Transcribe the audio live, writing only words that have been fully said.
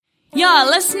You're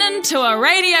listening to a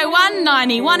Radio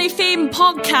 191 FM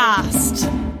podcast.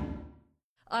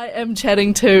 I am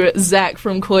chatting to Zac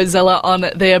from Koizilla on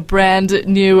their brand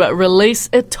new release.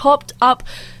 It topped up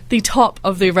the top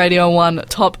of the Radio 1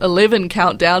 Top 11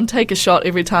 countdown. Take a shot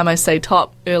every time I say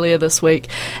top earlier this week.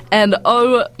 And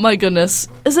oh my goodness,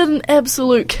 is it an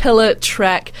absolute killer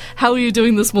track? How are you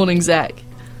doing this morning, Zac?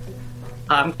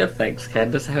 I'm good, thanks,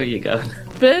 Candice. How are you going?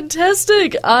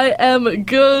 Fantastic. I am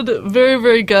good, very,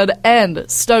 very good, and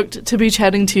stoked to be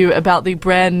chatting to you about the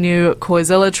brand new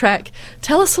Koizilla track.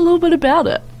 Tell us a little bit about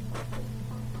it.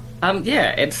 I'd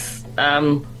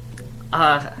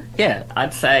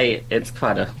say it's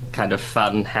quite a kind of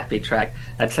fun, happy track.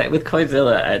 I'd say with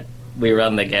Koizilla, we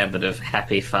run the gambit of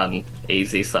happy, fun,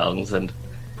 easy songs and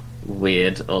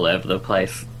weird, all over the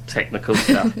place technical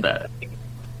stuff. But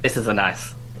this is a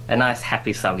nice,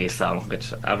 happy, songy song,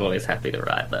 which I'm always happy to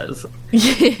write those.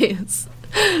 Yes,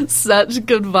 such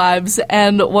good vibes.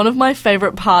 And one of my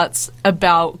favourite parts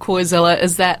about Koizilla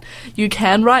is that you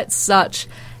can write such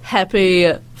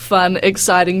happy, fun,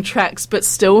 exciting tracks, but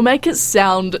still make it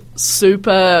sound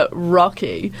super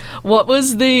rocky. What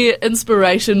was the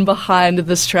inspiration behind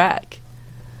this track?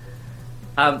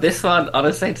 This one,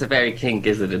 honestly, it's a very King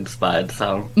Gizzard inspired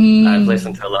song. I've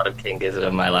listened to a lot of King Gizzard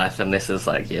in my life, and this is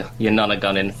like your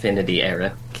Nonagon Infinity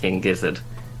era King Gizzard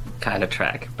kind of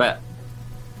track. But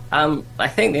I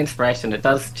think the inspiration, it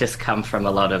does just come from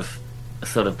a lot of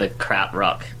sort of the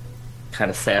krautrock, kind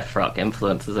of surf rock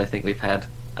influences I think we've had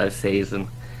overseas and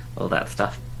all that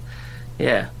stuff.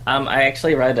 Yeah, I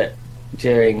actually wrote it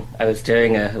I was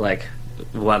doing a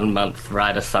 1 month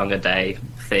write a song a day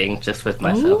thing just with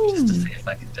myself. Ooh. Just to see if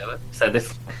I could do it. So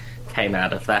this came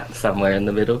out of that somewhere in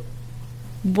the middle.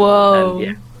 Whoa.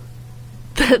 And,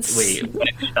 we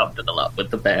shopped it a lot with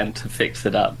the band to fix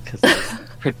it up because it's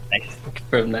pretty basic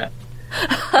from that.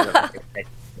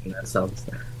 In that song,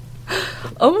 so.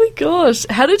 Oh my gosh,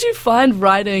 how did you find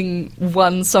writing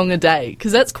one song a day?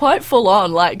 Because that's quite full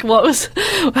on.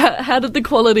 How did the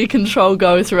quality control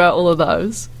go throughout all of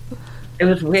those? It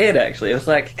was weird, actually. It was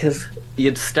because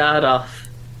you'd start off.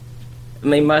 I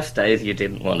mean, most days you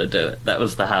didn't want to do it. That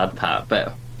was the hard part.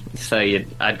 But so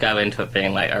I'd go into it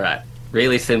being like, all right,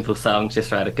 really simple song,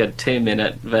 just write a good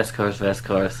 2-minute verse,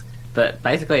 chorus. But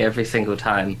basically every single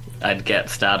time I'd get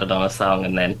started on a song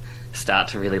and then start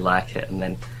to really like it and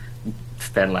then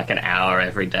spend an hour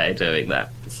every day doing that.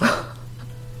 So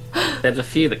there's a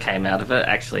few that came out of it,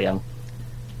 actually.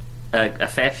 A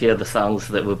fair few of the songs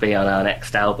that will be on our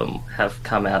next album have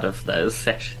come out of those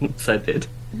sessions I did.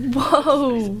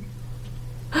 Whoa!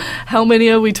 How many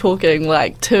are we talking?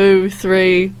 2,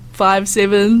 3, 5,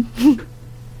 7?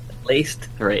 At least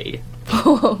 3.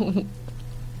 Whoa.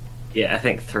 Yeah, I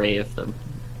think 3 of them.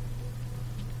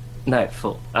 No,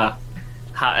 4.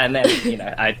 And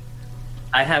then,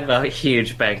 I have a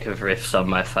huge bank of riffs on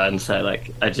my phone, so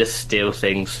I just steal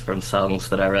things from songs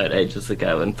that I wrote ages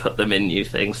ago and put them in new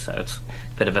things, so it's a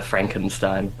bit of a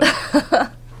Frankenstein.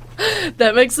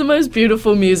 That makes the most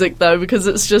beautiful music though, because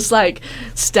it's just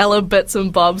stellar bits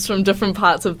and bobs from different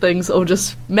parts of things all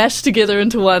just mashed together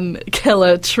into one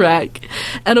killer track.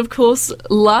 And of course,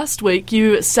 last week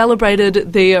you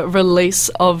celebrated the release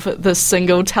of the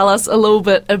single. Tell us a little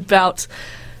bit about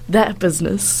that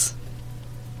business.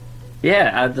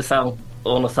 Yeah, the song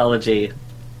Ornithology,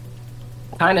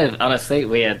 kind of, honestly,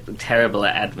 we are terrible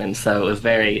at admin, so it was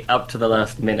very up to the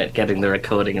last minute getting the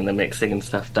recording and the mixing and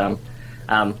stuff done.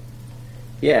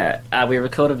 We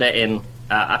recorded it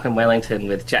up in Wellington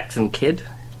with Jackson Kidd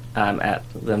at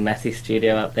the Massey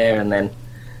studio up there, and then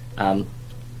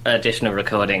additional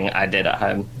recording I did at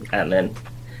home, and then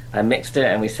I mixed it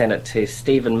and we sent it to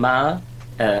Stephen Marr,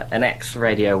 an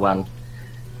ex-Radio 1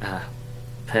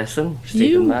 person,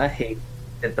 Stephen Marr. He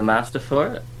did the master for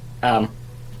it, and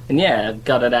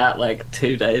got it out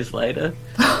 2 days later.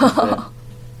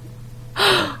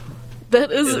 That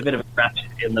is... There's a bit of a rush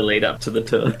in the lead up to the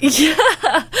tour. Yeah,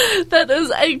 that is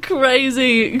a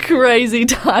crazy, crazy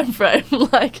time frame.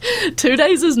 2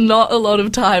 days is not a lot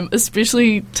of time,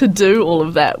 especially to do all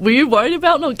of that. Were you worried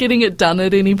about not getting it done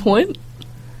at any point?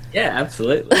 Yeah,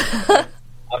 absolutely.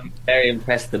 I'm very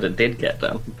impressed that it did get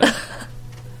done. But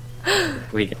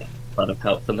we get a lot of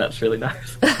help, and that's really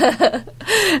nice.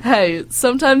 Hey,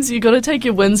 sometimes you got to take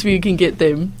your wins where you can get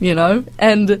them,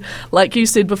 And like you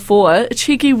said before,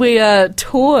 Cheeky Wea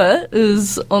tour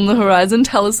is on the horizon.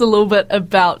 Tell us a little bit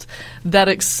about that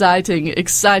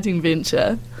exciting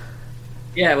venture.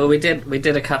 Yeah, well, we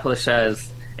did a couple of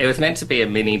shows. It was meant to be a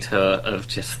mini tour of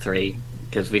just 3,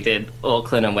 because we did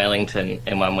Auckland and Wellington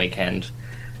in one weekend,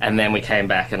 and then we came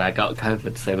back and I got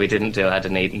COVID, so we didn't do our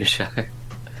Dunedin show.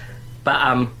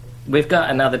 But we've got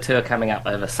another tour coming up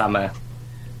over summer,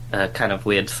 a kind of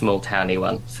weird small towny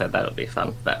one, so that'll be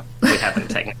fun. But we haven't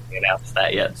technically announced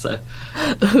that yet. So,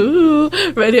 Ooh,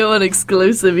 Radio 1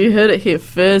 exclusive. You heard it here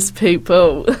first,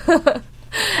 people.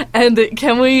 And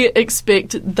can we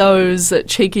expect those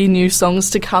cheeky new songs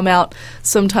to come out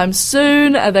sometime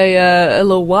soon? Are they a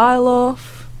little while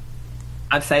off?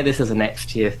 I'd say this is a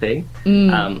next year thing.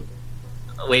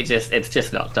 It's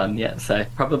just not done yet, so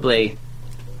probably.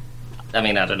 I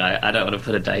mean, I don't know. I don't want to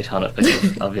put a date on it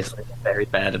because obviously we're very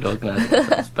bad at organising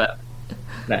things. But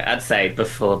no, I'd say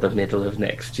before the middle of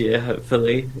next year,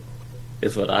 hopefully,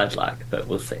 is what I'd like. But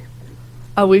we'll see.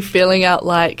 Are we feeling out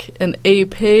like an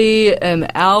EP, an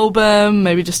album,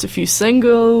 maybe just a few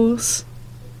singles?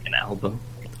 An album.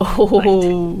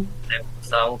 Oh. Like 10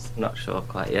 songs. Not sure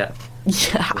quite yet.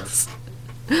 Yes.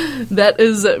 That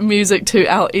is music to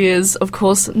our ears, of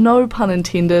course, no pun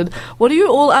intended. What are you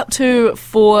all up to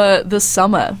for this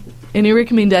summer? Any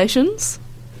recommendations?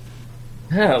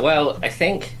 Well, I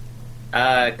think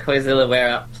Koizilla, we're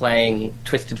up playing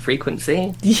Twisted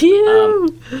Frequency. Yeah.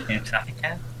 In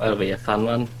Tafika. That'll be a fun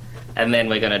one. And then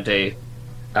we're going to do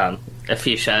a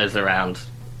few shows around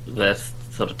the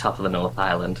sort of top of the North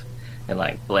Island in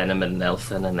like Blenheim and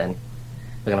Nelson, and then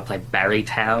we're going to play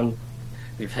Barrytown.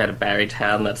 You've heard of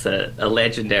Barrytown? That's a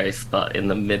legendary spot in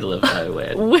the middle of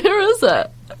nowhere. Where is it?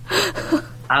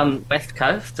 West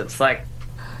Coast. It's like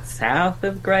south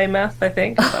of Greymouth, I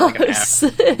think. Oh,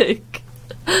 sick.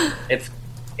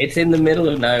 It's in the middle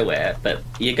of nowhere, but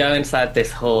you go inside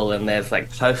this hall and there's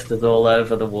like posters all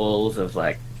over the walls of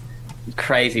like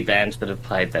crazy bands that have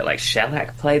played there. Like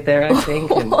Shellac played there, I think,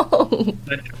 and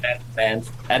bands.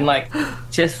 And like you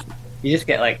just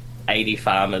get like 80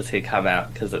 farmers who come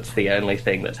out because it's the only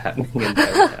thing that's happening in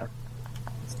Barrytown.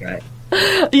 It's great.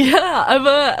 Yeah,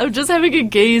 I'm just having a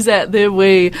gaze at their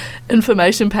wee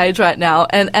information page right now,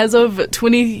 and as of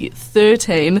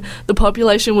 2013, the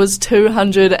population was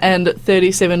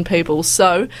 237 people.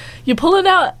 So you're pulling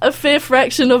out a fair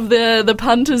fraction of the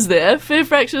punters there, fair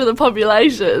fraction of the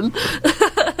population.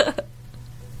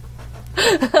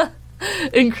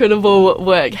 Incredible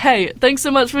work. Hey, thanks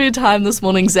so much for your time this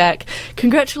morning, Zac.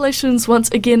 Congratulations once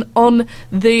again on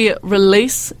the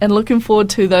release, and looking forward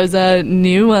to those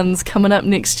new ones coming up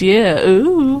next year.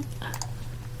 Ooh.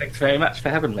 Thanks very much for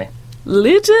having me.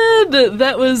 Legend!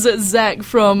 That was Zac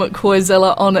from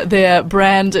Koizilla on their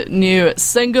brand new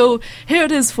single. Here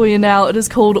it is for you now. It is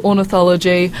called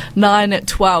Ornithology,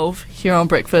 9:12 here on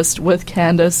Breakfast with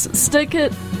Candice.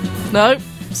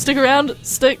 Stick around,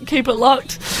 keep it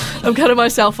locked. I'm cutting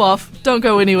myself off. Don't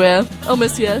go anywhere. I'll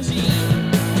miss you.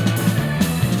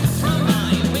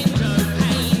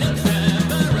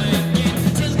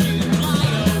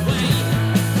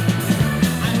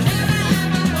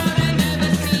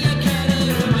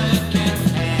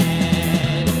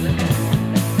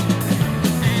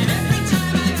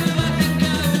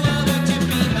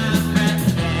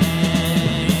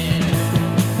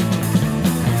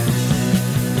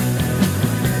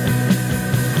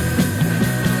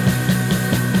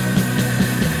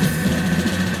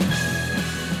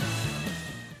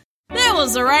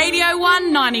 Was a Radio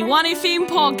 1 91 FM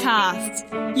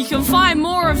podcast. You can find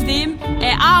more of them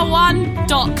at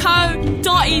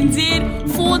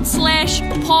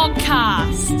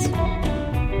r1.co.nz/podcast.